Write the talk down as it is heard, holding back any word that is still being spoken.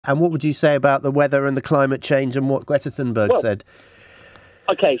And what would you say about the weather and the climate change and what Greta Thunberg said?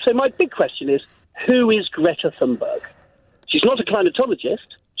 Okay, so my big question is, who is Greta Thunberg? She's not a climatologist.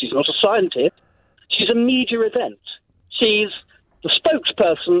 She's not a scientist. She's a media event. She's the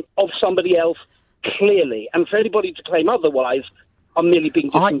spokesperson of somebody else, clearly. And for anybody to claim otherwise, I'm merely being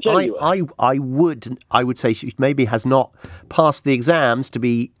disingenuous. I would say she maybe has not passed the exams to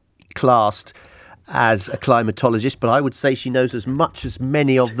be classed as a climatologist, but I would say she knows as much as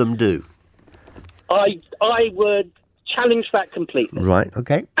many of them do. I would challenge that completely. Right,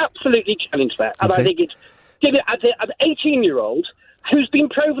 okay. Absolutely challenge that. And I think it's an 18-year-old who's been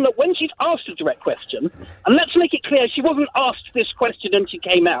proven that when she's asked a direct question, and let's make it clear, she wasn't asked this question and she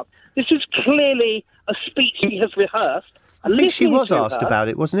came out. This is clearly a speech she has rehearsed. I think she was asked about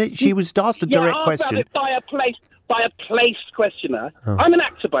it, wasn't it? She was asked a direct question. About it by a placed questioner. Oh. I'm an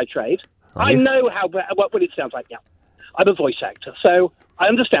actor by trade. I know what it sounds like. Yeah, I'm a voice actor, so I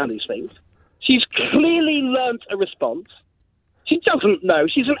understand these things. She's clearly learnt a response. She doesn't know.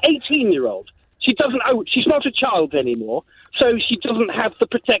 She's an 18-year-old. She doesn't. She's not a child anymore, so she doesn't have the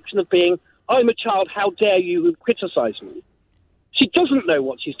protection of being, I'm a child, how dare you criticise me? She doesn't know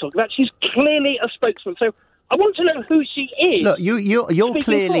what she's talking about. She's clearly a spokesman, so I want to know who she is. Look, you're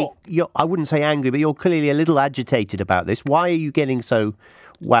clearly, I wouldn't say angry, but you're clearly a little agitated about this. Why are you getting so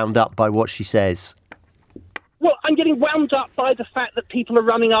wound up by what she says? Well, I'm getting wound up by the fact that people are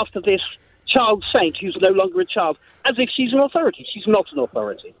running after this child saint who's no longer a child, as if she's an authority. She's not an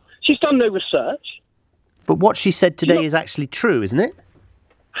authority. She's done no research. But what she said today is actually true, isn't it?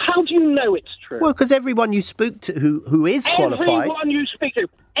 How do you know it's true? Well, because everyone you speak to who is qualified... Everyone you speak to,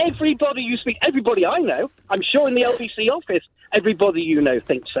 everybody I know, I'm sure in the LBC office, everybody you know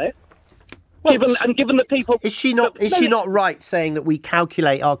thinks so. Well, given the people... Is she not right saying that we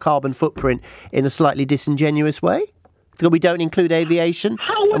calculate our carbon footprint in a slightly disingenuous way? That we don't include aviation,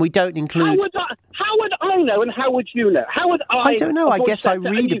 and we don't include... How would I know, and how would you know? How would I don't know. I guess I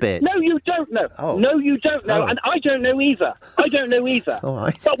read a bit. No, you don't know. Oh. No, you don't know, and I don't know either. All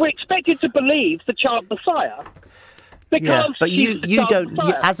right. But we're expected to believe the child Messiah. Because but you don't...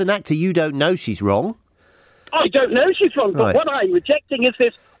 as an actor, you don't know she's wrong. I don't know she's wrong, but what I'm rejecting is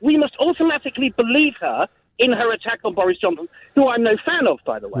this. We must automatically believe her in her attack on Boris Johnson, who I'm no fan of,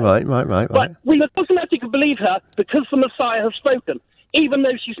 by the way. Right. But we must automatically believe her because the Messiah has spoken, even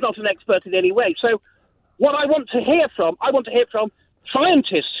though she's not an expert in any way. So what I want to hear from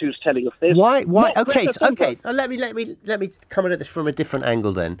scientists who's telling us this. Why? Okay. Let me come at this from a different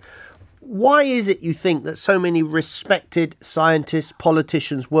angle then. Why is it you think that so many respected scientists,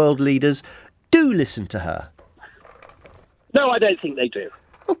 politicians, world leaders do listen to her? No, I don't think they do.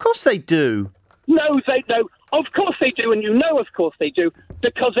 Of course they do. No, they don't. Of course they do, and you know of course they do,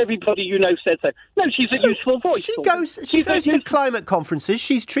 because everybody you know said so. No, she's a useful voice. She goes to climate conferences.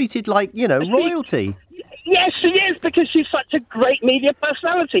 She's treated like, royalty. Yes, she is, because she's such a great media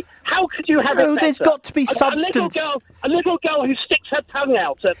personality. How could you have it better? There's got to be substance. A little girl who sticks her tongue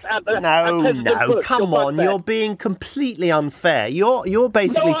out at No, come on, you're being completely unfair. You're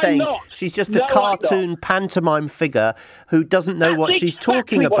basically saying she's just a cartoon pantomime figure who doesn't know what she's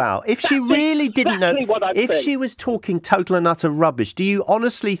talking about. If she really didn't know, if she was talking total and utter rubbish, do you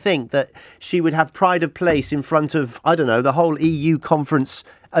honestly think that she would have pride of place in front of, I don't know, the whole EU conference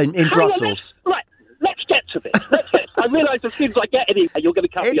in Brussels? Let's get to this. I realise as soon as I get anywhere, you're going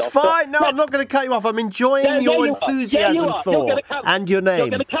to cut me off. It's fine. No, I'm not going to cut you off. I'm enjoying your enthusiasm, Thor, and your name. You're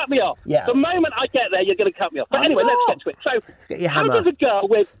going to cut me off. Yeah. The moment I get there, you're going to cut me off. But anyway, let's get to it. So, how does a girl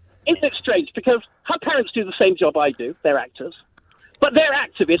with... Isn't it strange? Because her parents do the same job I do. They're actors. But they're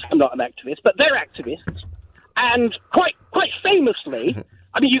activists. I'm not an activist, but they're activists. And quite famously...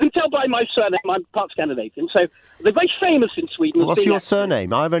 I mean, you can tell by my surname, I'm part Scandinavian, so they're very famous in Sweden. What's your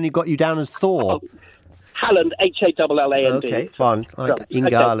surname? I've only got you down as Thor. Halland, Halland. Okay, fine.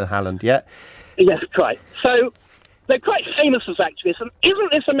 Inga Halland, yeah. Yes, right. So they're quite famous as activists, and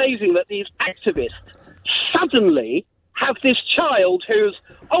isn't this amazing that these activists suddenly have this child who's,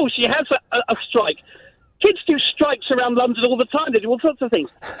 she has a strike. Kids do strikes around London all the time. They do all sorts of things.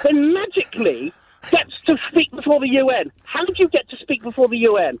 Then magically... gets to speak before the UN. How do you get to speak before the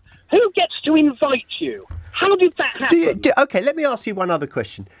UN? Who gets to invite you? How did that happen? Okay, let me ask you one other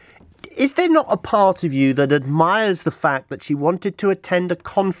question. Is there not a part of you that admires the fact that she wanted to attend a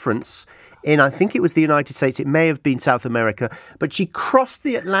conference in, I think it was the United States, it may have been South America, but she crossed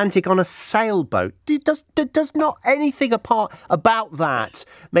the Atlantic on a sailboat? Does not anything about that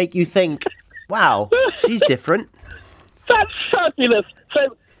make you think, wow, she's different? That's fabulous.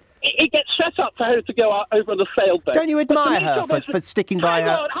 So... it gets set up for her to go out over on a sailboat. Don't you admire her for sticking by her?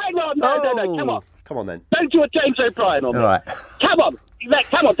 Hang on, no, come on. Come on then. Don't do a James O'Brien on me. All right. Come on.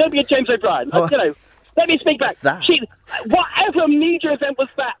 Come on, don't be a James O'Brien. Let me speak back. Whatever media event was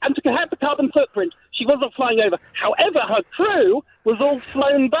that, and to have the carbon footprint, she wasn't flying over. However, her crew was all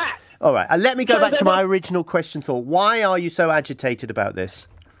flown back. All right, let me go back to my original question, Thor. Why are you so agitated about this?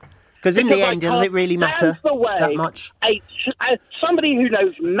 Because in the end, does it really matter that much? Somebody who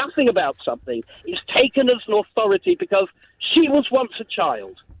knows nothing about something is taken as an authority because she was once a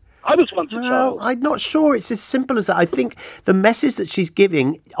child. I was once a child. I'm not sure it's as simple as that. I think the message that she's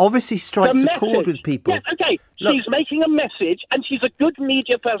giving obviously strikes a chord with people. Yes, okay. Look, she's making a message, and she's a good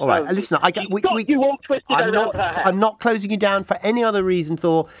media personality. All right, listen, you all twisted around her head. I'm not closing you down for any other reason,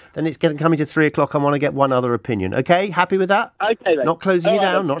 Thor, than it's coming to 3 o'clock. I want to get one other opinion. Okay, happy with that? Okay, then. Not closing you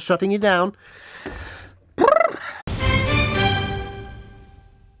down, not shutting you down.